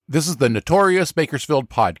This is the Notorious Bakersfield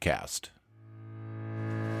Podcast.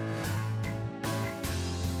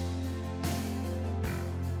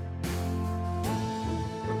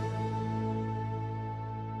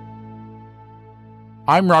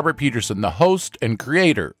 I'm Robert Peterson, the host and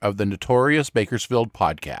creator of the Notorious Bakersfield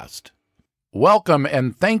Podcast. Welcome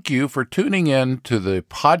and thank you for tuning in to the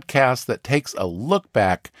podcast that takes a look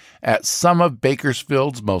back at some of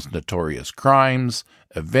Bakersfield's most notorious crimes,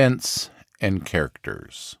 events, and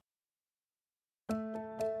characters.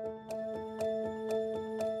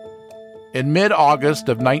 In mid-August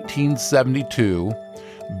of 1972,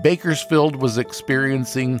 Bakersfield was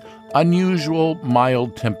experiencing unusual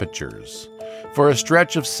mild temperatures. For a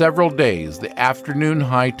stretch of several days, the afternoon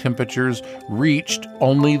high temperatures reached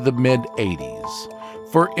only the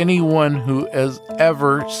mid-80s. For anyone who has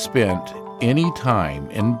ever spent any time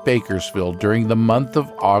in Bakersfield during the month of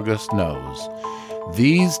August knows,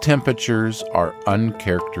 these temperatures are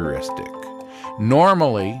uncharacteristic.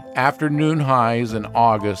 Normally, afternoon highs in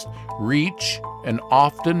August reach and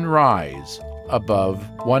often rise above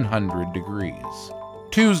 100 degrees.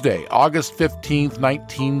 Tuesday, August 15th,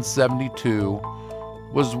 1972,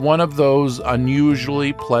 was one of those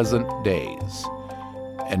unusually pleasant days.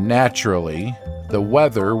 And naturally, the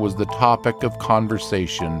weather was the topic of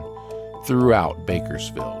conversation throughout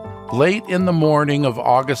Bakersfield. Late in the morning of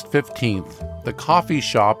August 15th, the coffee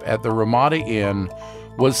shop at the Ramada Inn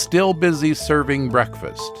was still busy serving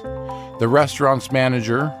breakfast. The restaurant's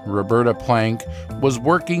manager, Roberta Plank, was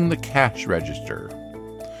working the cash register.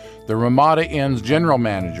 The Ramada Inn's general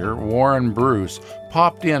manager, Warren Bruce,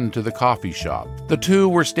 popped into the coffee shop. The two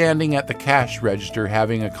were standing at the cash register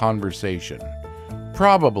having a conversation,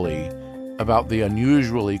 probably about the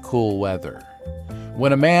unusually cool weather,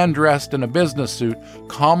 when a man dressed in a business suit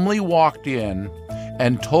calmly walked in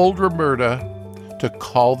and told Roberta to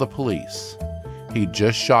call the police. He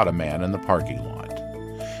just shot a man in the parking lot.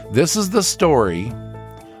 This is the story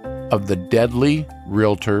of the deadly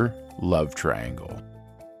Realtor love triangle.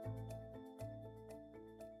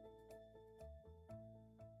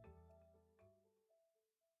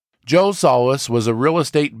 Joe Solis was a real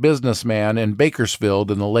estate businessman in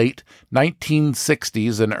Bakersfield in the late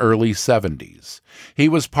 1960s and early 70s. He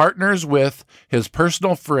was partners with his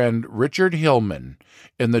personal friend Richard Hillman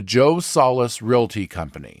in the Joe Solis Realty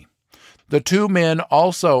Company. The two men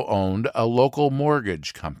also owned a local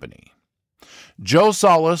mortgage company. Joe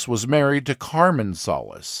Solis was married to Carmen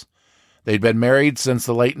Solis. They'd been married since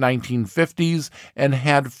the late 1950s and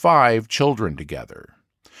had 5 children together.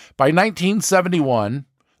 By 1971,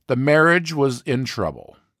 the marriage was in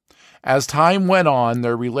trouble. As time went on,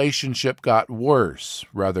 their relationship got worse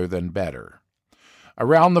rather than better.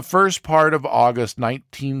 Around the first part of August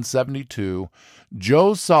 1972,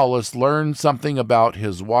 Joe Solis learned something about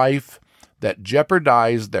his wife that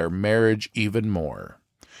jeopardized their marriage even more.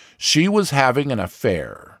 She was having an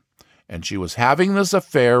affair, and she was having this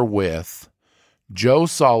affair with Joe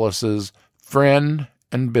Solis's friend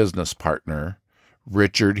and business partner,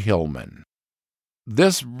 Richard Hillman.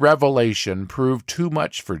 This revelation proved too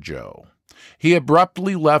much for Joe. He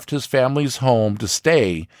abruptly left his family's home to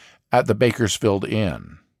stay at the Bakersfield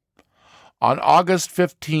Inn. On August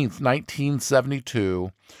 15,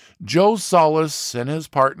 1972, Joe Solis and his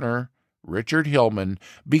partner, Richard Hillman,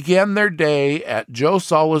 began their day at Joe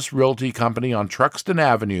Solis Realty Company on Truxton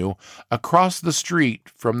Avenue across the street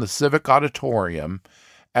from the Civic Auditorium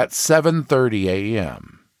at 7:30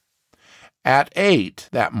 a.m. At 8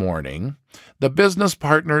 that morning, the business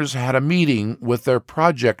partners had a meeting with their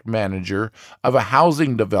project manager of a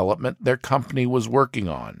housing development their company was working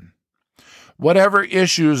on. Whatever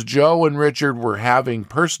issues Joe and Richard were having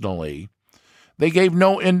personally, they gave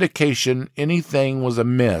no indication anything was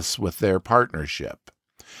amiss with their partnership.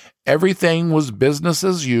 Everything was business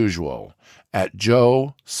as usual at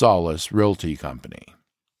Joe Solis Realty Company.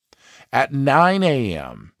 At 9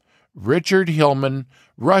 a.m., Richard Hillman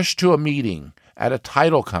rushed to a meeting at a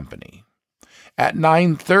title company. At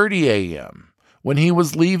 9:30 a.m., when he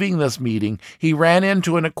was leaving this meeting, he ran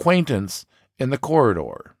into an acquaintance in the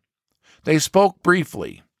corridor. They spoke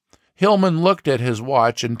briefly. Hillman looked at his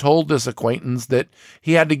watch and told this acquaintance that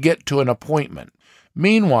he had to get to an appointment.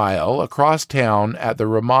 Meanwhile, across town at the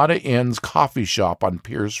Ramada Inn's coffee shop on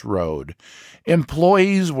Pierce Road,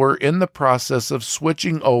 employees were in the process of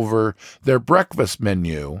switching over their breakfast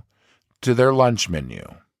menu to their lunch menu.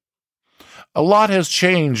 A lot has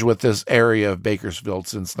changed with this area of Bakersfield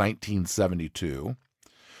since 1972.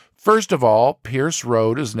 First of all, Pierce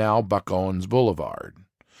Road is now Buck Owens Boulevard.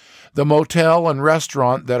 The motel and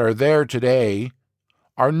restaurant that are there today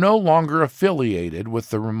are no longer affiliated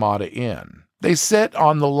with the Ramada Inn. They sit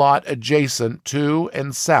on the lot adjacent to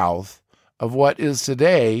and south of what is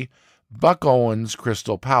today Buck Owens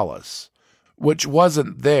Crystal Palace, which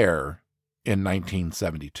wasn't there in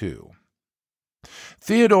 1972.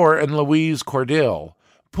 Theodore and Louise Cordell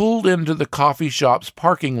pulled into the coffee shop's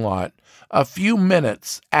parking lot a few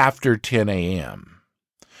minutes after 10 a.m.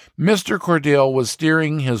 Mr. Cordell was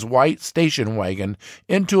steering his white station wagon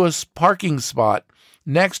into a parking spot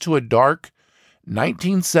next to a dark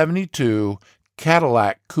 1972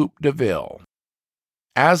 Cadillac Coupe de Ville.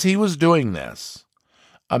 As he was doing this,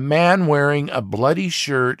 a man wearing a bloody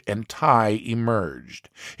shirt and tie emerged.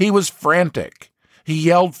 He was frantic. He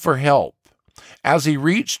yelled for help. As he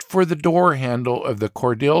reached for the door handle of the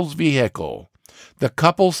Cordell's vehicle, the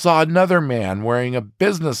couple saw another man wearing a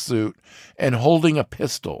business suit and holding a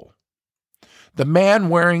pistol. The man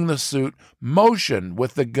wearing the suit motioned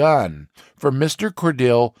with the gun for Mr.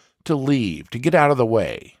 Cordell to leave, to get out of the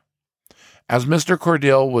way. As Mr.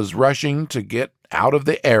 Cordell was rushing to get out of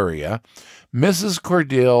the area, Mrs.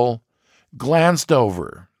 Cordell glanced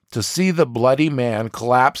over to see the bloody man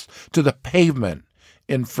collapse to the pavement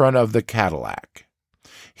in front of the Cadillac.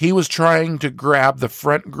 He was trying to grab the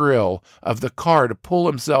front grille of the car to pull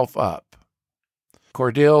himself up.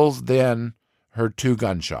 Cordell then heard 2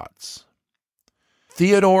 gunshots.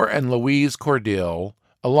 Theodore and Louise Cordell,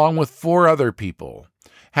 along with 4 other people,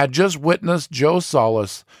 had just witnessed Joe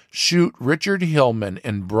Solis shoot Richard Hillman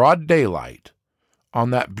in broad daylight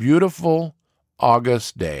on that beautiful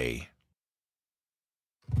August day.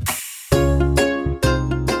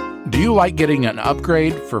 Do you like getting an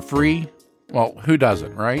upgrade for free? Well, who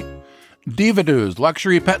doesn't, right? Divado's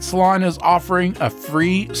Luxury Pet Salon is offering a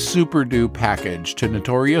free Super Do package to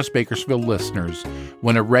Notorious Bakersfield listeners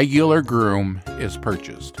when a regular groom is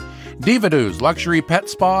purchased. Divado's Luxury Pet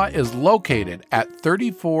Spa is located at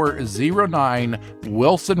 3409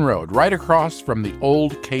 Wilson Road, right across from the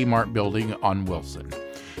old Kmart building on Wilson.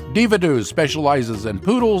 Divado's specializes in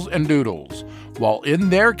poodles and doodles. While in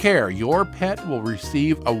their care, your pet will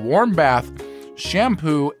receive a warm bath,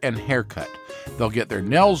 shampoo, and haircut. They'll get their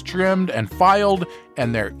nails trimmed and filed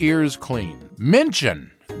and their ears cleaned.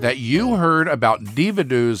 Mention that you heard about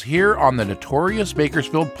Divado's here on the Notorious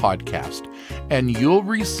Bakersfield podcast, and you'll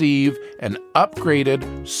receive an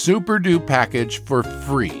upgraded Super Do package for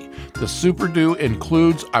free. The Super Do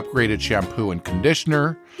includes upgraded shampoo and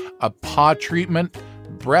conditioner, a paw treatment,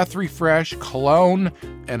 breath refresh, cologne,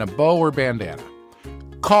 and a bow or bandana.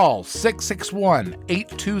 Call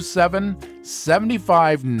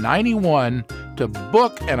 661-827-7591 to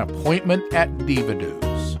book an appointment at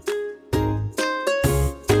Divado's.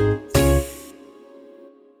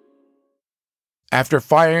 After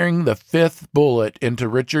firing the 5th bullet into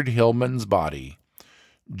Richard Hillman's body,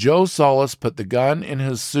 Joe Solis put the gun in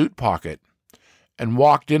his suit pocket and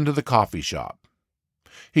walked into the coffee shop.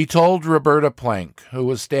 He told Roberta Plank, who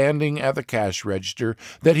was standing at the cash register,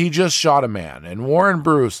 that he just shot a man, and Warren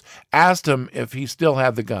Bruce asked him if he still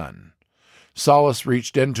had the gun. Solis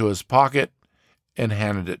reached into his pocket and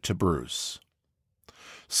handed it to Bruce.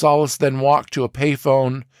 Solis then walked to a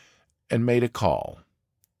payphone and made a call.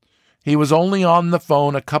 He was only on the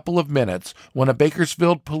phone a couple of minutes when a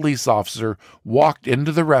Bakersfield police officer walked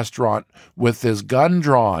into the restaurant with his gun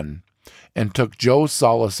drawn and took Joe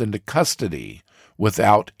Solis into custody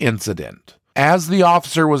without incident. As the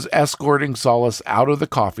officer was escorting Solis out of the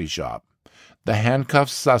coffee shop, the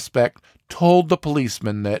handcuffed suspect told the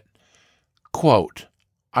policeman that, quote,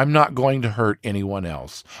 "I'm not going to hurt anyone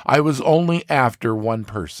else. I was only after one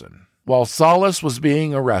person." While Solis was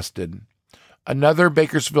being arrested, another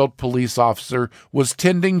Bakersfield police officer was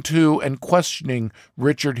tending to and questioning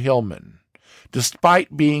Richard Hillman.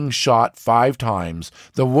 Despite being shot 5 times,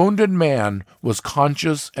 the wounded man was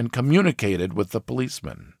conscious and communicated with the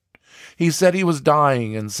policeman. He said he was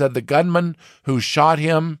dying and said the gunman who shot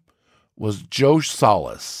him was Joe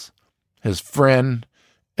Solis, his friend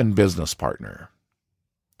and business partner.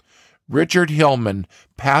 Richard Hillman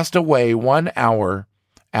passed away 1 hour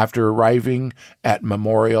after arriving at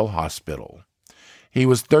Memorial Hospital. He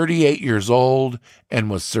was 38 years old and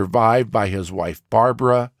was survived by his wife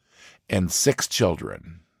Barbara and 6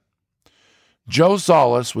 children. Joe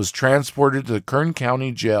Solis was transported to the Kern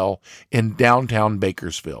County Jail in downtown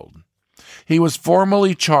Bakersfield. He was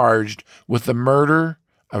formally charged with the murder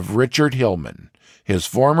of Richard Hillman, his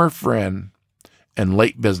former friend and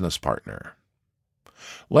late business partner.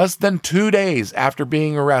 Less than 2 days after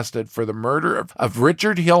being arrested for the murder of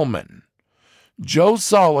Richard Hillman, Joe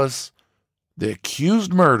Solis, the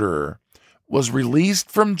accused murderer, was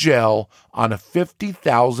released from jail on a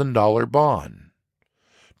 $50,000 bond.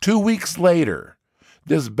 2 weeks later,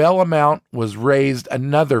 this bail amount was raised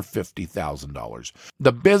another $50,000.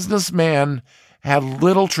 The businessman had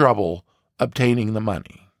little trouble obtaining the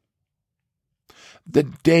money. The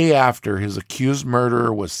day after his accused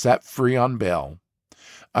murderer was set free on bail,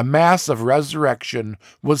 a Mass of Resurrection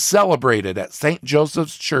was celebrated at St.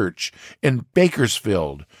 Joseph's Church in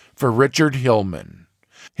Bakersfield for Richard Hillman.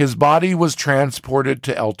 His body was transported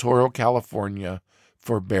to El Toro, California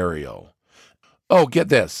for burial. Oh, get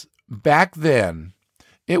this. Back then,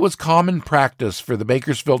 it was common practice for the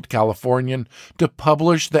Bakersfield Californian to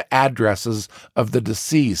publish the addresses of the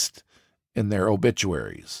deceased in their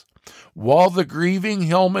obituaries. While the grieving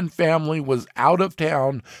Hillman family was out of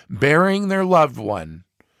town burying their loved one,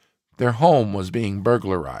 their home was being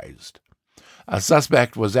burglarized. A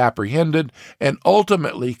suspect was apprehended and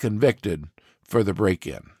ultimately convicted for the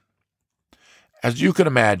break-in. As you can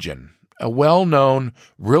imagine, a well-known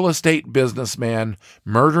real estate businessman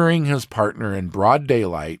murdering his partner in broad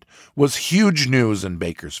daylight was huge news in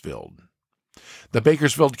Bakersfield. The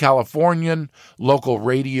Bakersfield Californian, local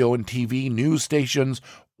radio and TV news stations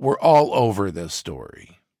were all over this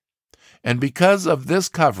story. And because of this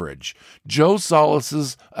coverage, Joe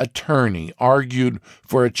Solis's attorney argued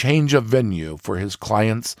for a change of venue for his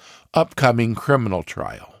client's upcoming criminal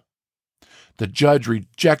trial. The judge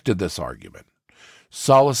rejected this argument.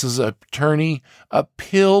 Solis's attorney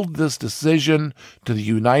appealed this decision to the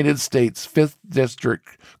United States 5th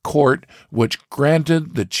District Court, which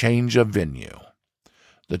granted the change of venue.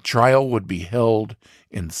 The trial would be held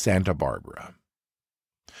in Santa Barbara.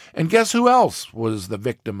 And guess who else was the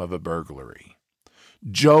victim of a burglary?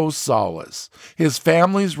 Joe Solis. His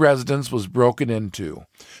family's residence was broken into.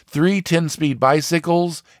 3 10-speed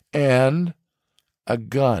bicycles and a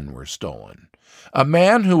gun were stolen. A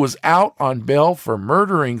man who was out on bail for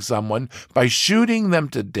murdering someone by shooting them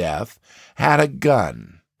to death had a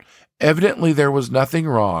gun. Evidently, there was nothing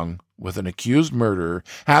wrong with an accused murderer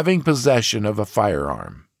having possession of a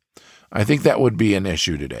firearm. I think that would be an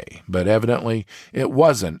issue today, but evidently it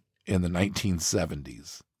wasn't in the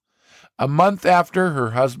 1970s. A month after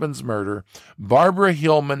her husband's murder, Barbara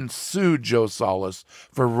Hillman sued Joe Solis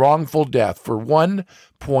for wrongful death for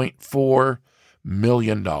 $1.4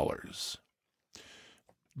 million.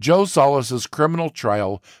 Joe Solis's criminal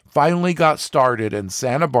trial finally got started in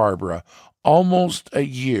Santa Barbara almost a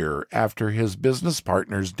year after his business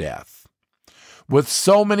partner's death. With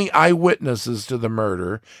so many eyewitnesses to the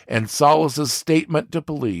murder and Solis's statement to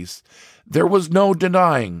police, there was no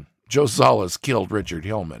denying Joe Solis killed Richard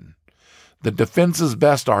Hillman. The defense's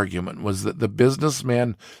best argument was that the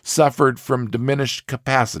businessman suffered from diminished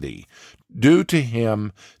capacity due to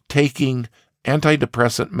him taking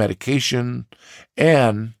antidepressant medication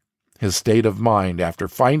and his state of mind after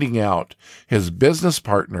finding out his business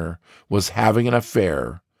partner was having an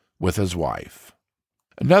affair with his wife.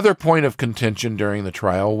 Another point of contention during the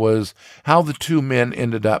trial was how the two men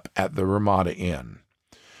ended up at the Ramada Inn.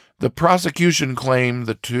 The prosecution claimed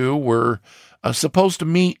the two were supposed to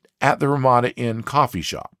meet at the Ramada Inn coffee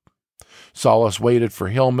shop. Solis waited for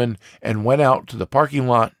Hillman and went out to the parking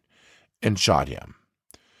lot and shot him.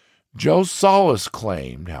 Joe Solis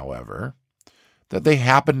claimed, however, that they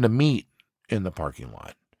happened to meet in the parking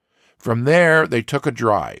lot. From there, they took a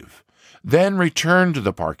drive, then returned to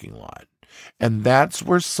the parking lot, and that's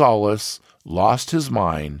where Solis lost his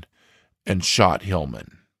mind and shot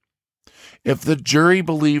Hillman. If the jury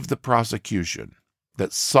believed the prosecution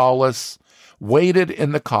that Solis waited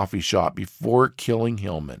in the coffee shop before killing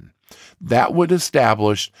Hillman, that would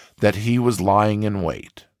establish that he was lying in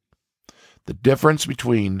wait. The difference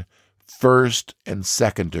between first and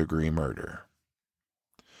second-degree murder.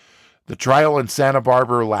 The trial in Santa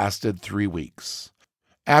Barbara lasted 3 weeks.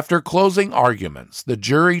 After closing arguments, the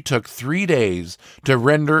jury took 3 days to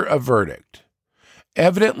render a verdict.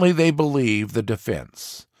 Evidently, they believed the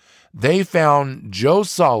defense. They found Joe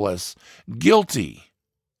Solis guilty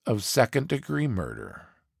of second-degree murder.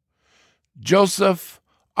 Joseph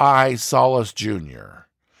I. Solis, Jr.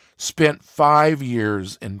 spent 5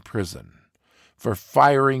 years in prison for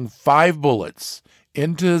firing 5 bullets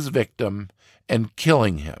into his victim and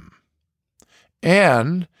killing him.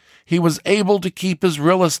 And he was able to keep his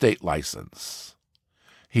real estate license.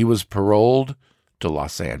 He was paroled to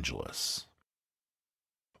Los Angeles.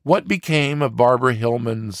 What became of Barbara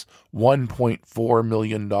Hillman's $1.4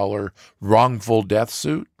 million wrongful death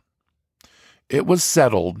suit? It was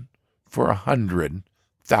settled for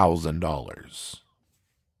 $100,000.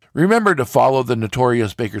 Remember to follow the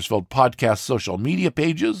Notorious Bakersfield Podcast social media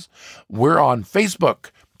pages. We're on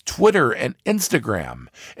Facebook, Twitter, and Instagram.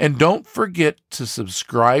 And don't forget to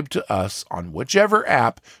subscribe to us on whichever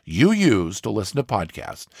app you use to listen to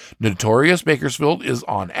podcasts. Notorious Bakersfield is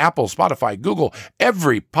on Apple, Spotify, Google,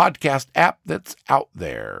 every podcast app that's out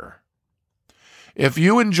there. If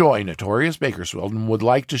you enjoy Notorious Bakersfield and would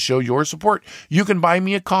like to show your support, you can buy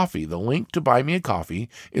me a coffee. The link to buy me a coffee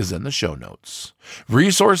is in the show notes.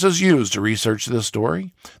 Resources used to research this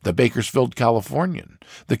story: the Bakersfield Californian,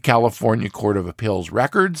 the California Court of Appeals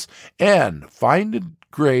records, and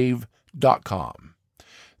findagrave.com.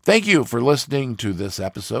 Thank you for listening to this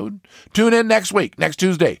episode. Tune in next week, next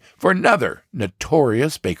Tuesday, for another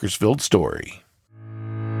Notorious Bakersfield story.